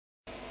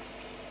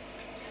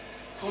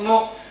こ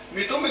の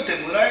認めて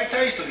もらい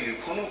たいとい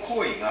うこの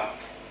行為が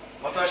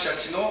私た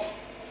ちの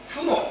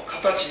負の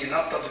形に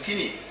なった時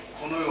に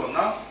このよう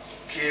な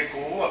傾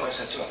向を私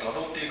たちはた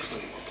どっていくとい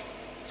うこと、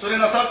それ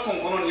が昨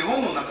今この日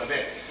本の中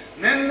で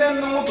年々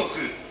のごとく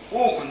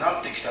多くな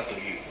ってきたとい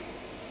う、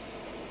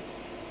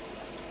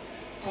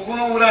ここ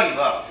の裏に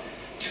は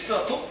実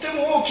はとって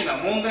も大きな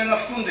問題が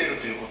含んでいる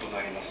ということが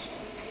あります。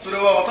それ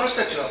は私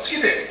たちは好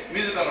きで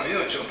自らの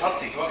命を絶っ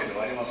ていくわけで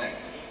はありません。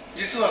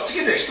実は好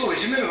きで人をい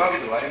じめるわけ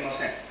ではありま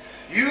せん。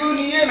言う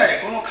に言えな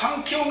いこの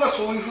環境が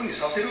そういうふうに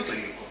させると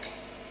いうこ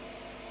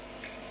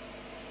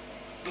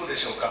と、どうで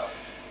しょうか。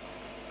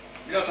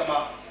皆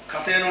様、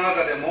家庭の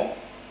中でも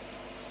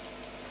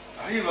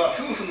あるいは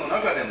夫婦の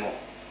中でも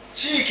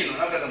地域の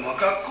中でも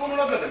学校の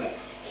中でも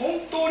本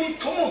当に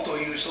友と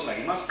いう人がい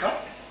ますか。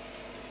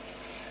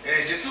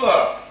実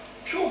は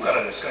今日か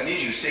らですか、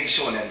21世紀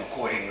少年の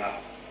後編が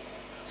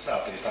スタ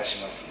ートいたし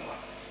ますのは、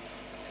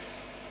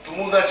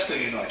友達と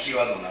いうのはキー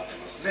ワードになって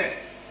ます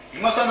ね。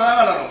今更な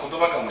がらの言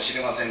葉かもし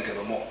れませんけ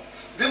ども、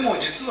でも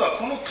実は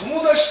この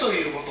友達と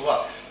いうこと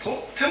はと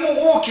って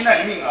も大きな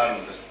意味があ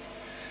るんです。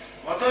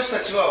私た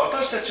ちは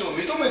私たちを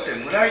認めて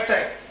もらいた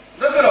い。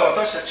だから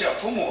私たちは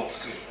友を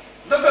作る。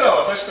だから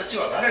私たち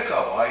は誰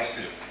かを愛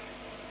する。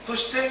そ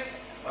して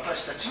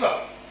私たち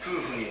は夫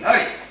婦にな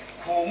り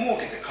子を設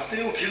けて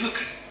家庭を築く。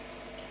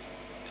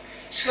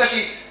しか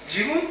し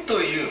自分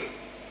という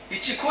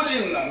一個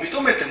人が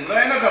認めても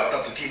らえなかっ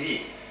た時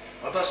に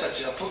私た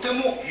ちはとて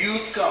も憂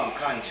鬱感を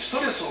感じ、ス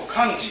トレスを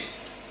感じ、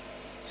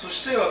そ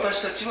して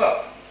私たち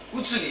は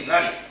鬱にな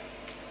り、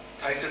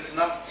大切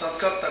な授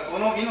かったこ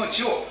の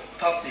命を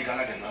絶っていか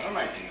なきゃなら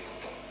ないという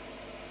こ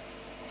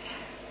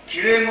と。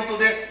きれい事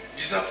で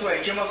自殺は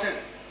いけません。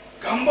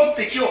頑張っ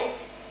て生きよ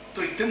う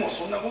と言っても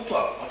そんなこと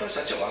は私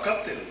たちは分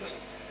かっているんで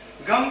す。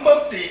頑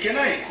張っていけ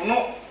ないこ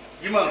の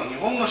今の日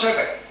本の社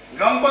会、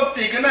頑張っ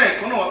ていけない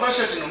この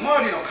私たちの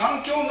周りの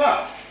環境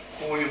が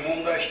こういう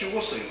問題を引き起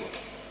こすというこ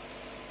と。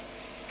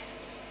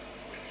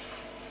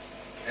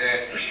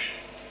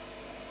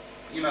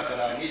今か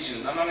ら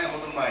27年ほ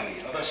ど前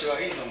に私は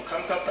インドのカ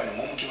ルカッタに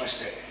赴きまし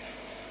て、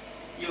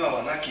今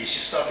は亡きシ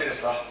スター・テレ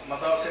サ、マ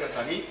ター・セレ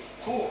サに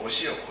こう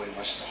教えを請い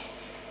まし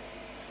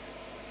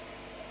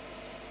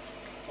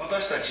た。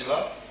私たち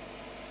は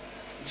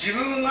自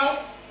分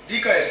が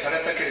理解され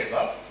たけれ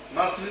ば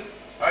まず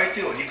相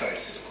手を理解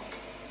すること、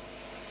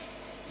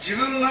自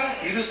分が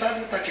許さ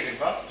れたけれ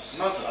ば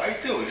まず相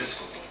手を許す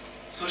こと、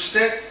そし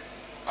て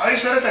愛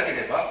されたけ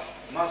れば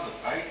まず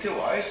相手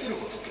を愛する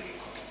ことという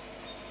こ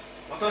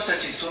と。私た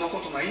ちそのこ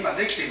とが今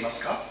できています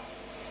か。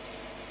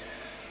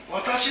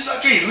私だ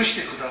け許し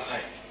てくださ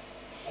い、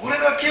俺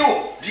だけ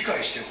を理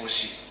解してほ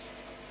しい、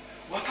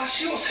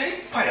私を精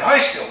一杯愛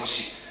してほ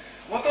しい、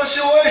私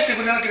を愛して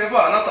くれなけれ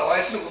ばあなたを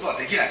愛することは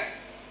できない。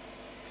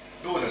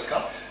どうです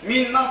か。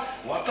みんな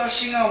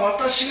私が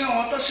私が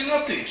私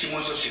がという気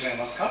持ちと違い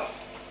ますか。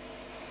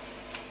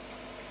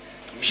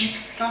み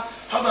んな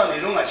肌の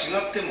色が違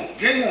っても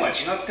言語が違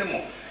って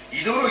も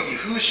イデオロギー、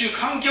風習、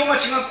環境が違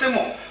って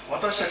も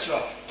私たちは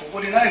ここ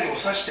にナイフを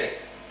刺し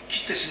て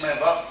切ってしまえ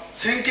ば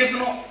鮮血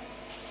の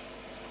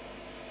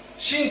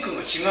真紅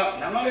の血が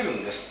流れる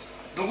んです。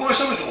どこの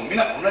人々も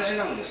皆同じ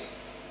なんです。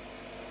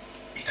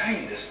痛い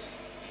んです、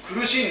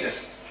苦しいんで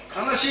す、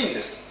悲しいん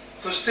です。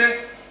そして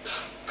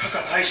か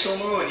か対象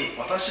のように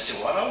私た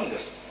ちを笑うんで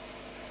す。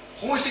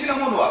本質的な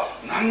ものは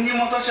何に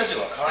も私たち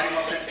は変わり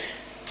ません。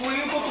と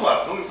いうこと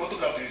はどういうこと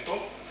かというと、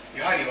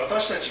やはり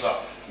私たち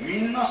はみ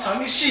んな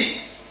寂しい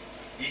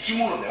生き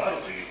物である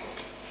というこ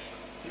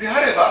とで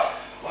あれば、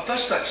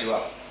私たち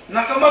は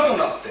仲間と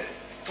なって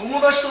友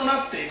達と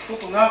なっていくこ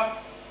とが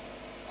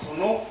こ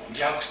の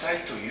虐待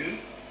という、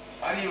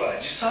あるいは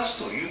自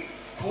殺という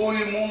こう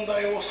いう問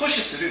題を阻止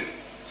する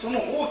その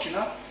大き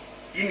な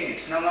意味に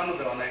つながるの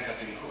ではないか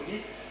というふう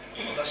に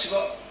私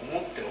は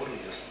思っておる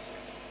んです。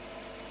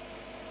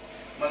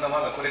まだま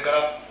だこれか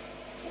ら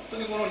本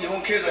当にこの日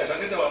本経済だ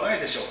けではない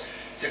でしょう。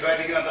世界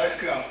的な大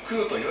復興が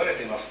来ると言われ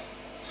ています。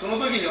その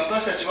時に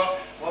私たちは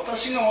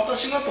私が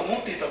私がと思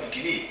っていた時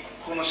に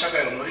この社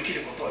会を乗り切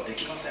ることはで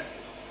きません。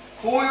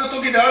こういう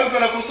時であるか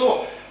らこ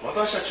そ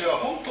私たちは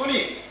本当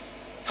に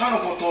他の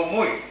ことを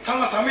思い、他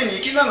がために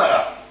生きなが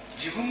ら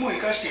自分も生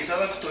かしていた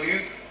だくとい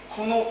う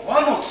この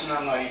輪のつ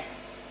ながり、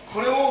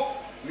これを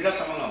皆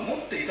様が持っ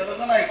ていただ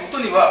かないこと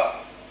には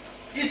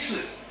い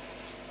つ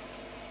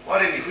我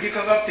に降り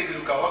かかってく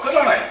るかわか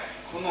らない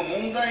この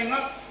問題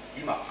が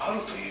今あ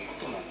るという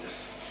ことなんで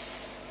す。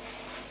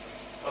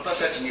私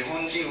たち日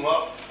本人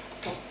は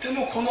とって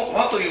もこの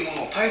和というも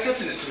のを大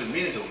切にする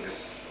民族で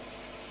す。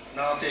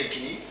7世紀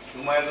に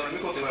厩戸の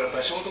巫女と言われ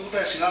た聖徳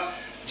太子が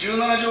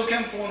17条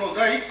憲法の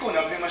第1項に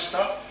挙げまし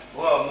た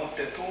和をもっ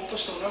て尊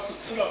しとなす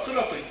つらつ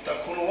らといった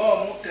この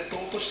和をもって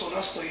尊しと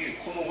なすという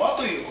この和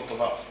という言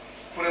葉、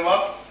これ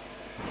は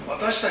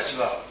私たち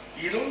は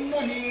いろんな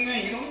人間、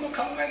いろんな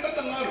考え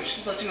方がある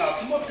人たちが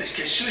集まって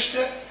結集し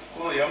て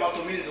この大和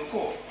民族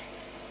を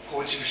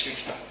構築して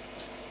きた。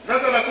だ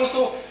からこ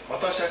そ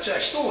私たちは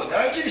人を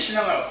大事にし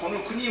ながらこの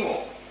国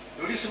を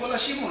より素晴ら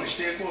しいものにし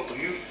ていこうと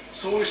いう、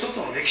そういう一つ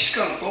の歴史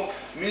観と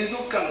民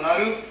族観があ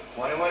る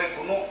我々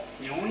この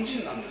日本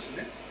人なんです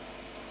ね。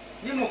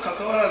にもか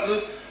かわら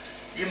ず、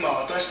今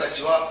私た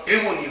ちは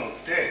エゴによ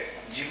っ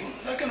て自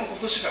分だけのこ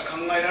としか考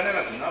えられ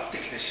なくなって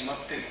きてしまっ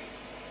ている。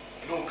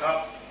どう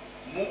か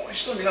もう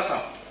一度皆さ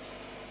ん、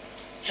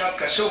百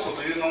花祥子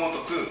というのご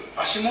とく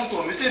足元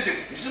を見つめて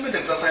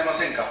くださいま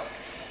せんか。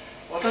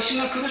私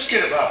が苦しけ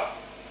れば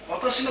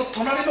私の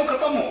隣の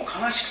方も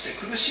悲し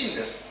くて苦しいん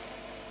です。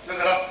だ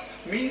から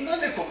みんな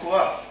でここ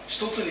は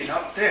一つにな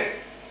っ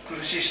て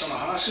苦しい人の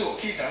話を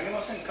聞いてあげ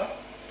ませんか。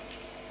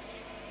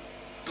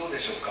どうで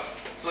しょうか。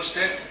そして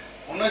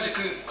同じく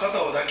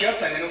肩を抱き合っ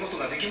てあげること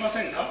ができま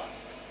せんか。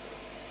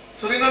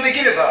それがで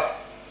きれば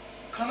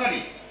かなり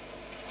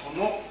こ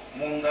の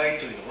問題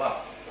というの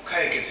は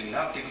解決に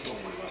なっていくと思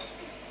います。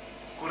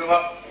これ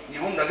は日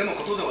本だけの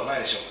ことではな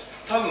いでしょう。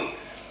多分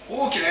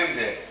大きな意味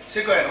で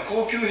世界の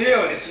恒久平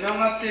和につな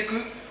がってい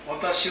く、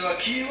私は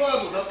キーワ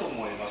ードだと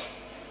思います。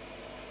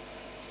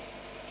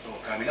どう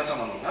か皆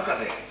様の中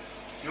で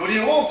より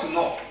多く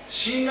の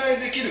信頼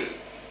できる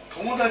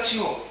友達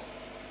を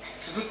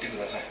作ってく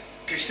ださい。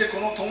決してこ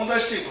の友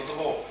達という言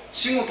葉を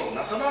仕事を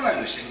なさらないよ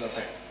うにしてくだ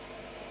さい。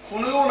こ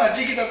のような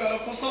時期だから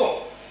こ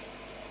そ、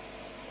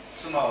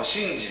妻を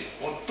信じ、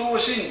夫を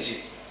信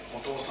じ、お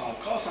父さんお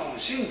母さんを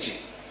信じ、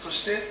そ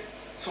して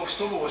祖父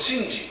祖母を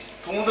信じ、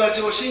友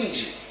達を信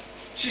じ、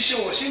師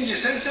匠を信じ、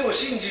先生を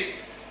信じ、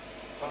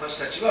私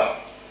たちは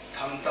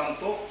淡々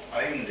と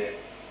歩んで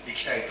い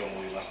きたいと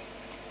思います。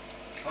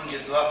本日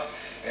は、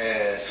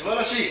素晴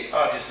らしい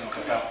アーティストの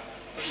方、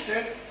そし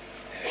て、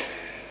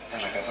田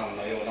中さん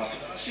のような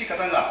素晴らしい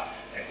方が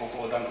ご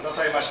講談くだ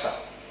さいました。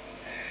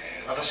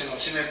私の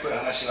締めっぽい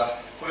話は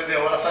これで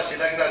終わらさせてい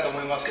ただきたいと思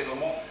いますけど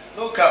も、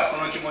どうか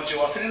この気持ち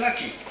を忘れな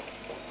き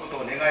ことを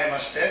願いま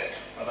して、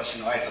私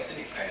の挨拶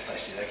に変えさ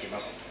せていただきま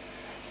す。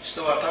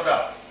人はた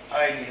だ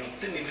愛によっ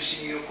て憎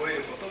しみを超え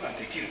ることが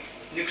できる。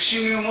憎し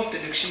みをもって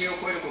憎しみを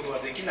超えることが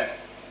できない。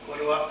こ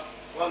れは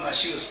我が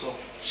宗祖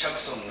釈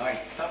尊が言っ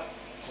た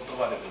言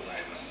葉でござ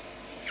います。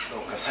ど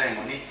うか最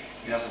後に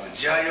皆様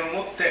慈愛を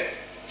持って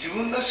自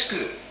分らし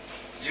く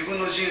自分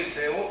の人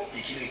生を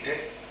生き抜い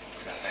て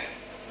ください。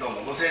どう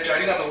もご清聴あ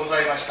りがとうご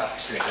ざいました。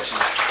失礼いたしま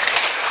す。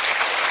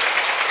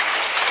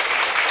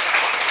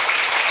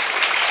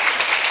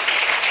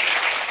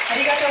あ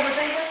りがとうご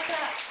ざいます。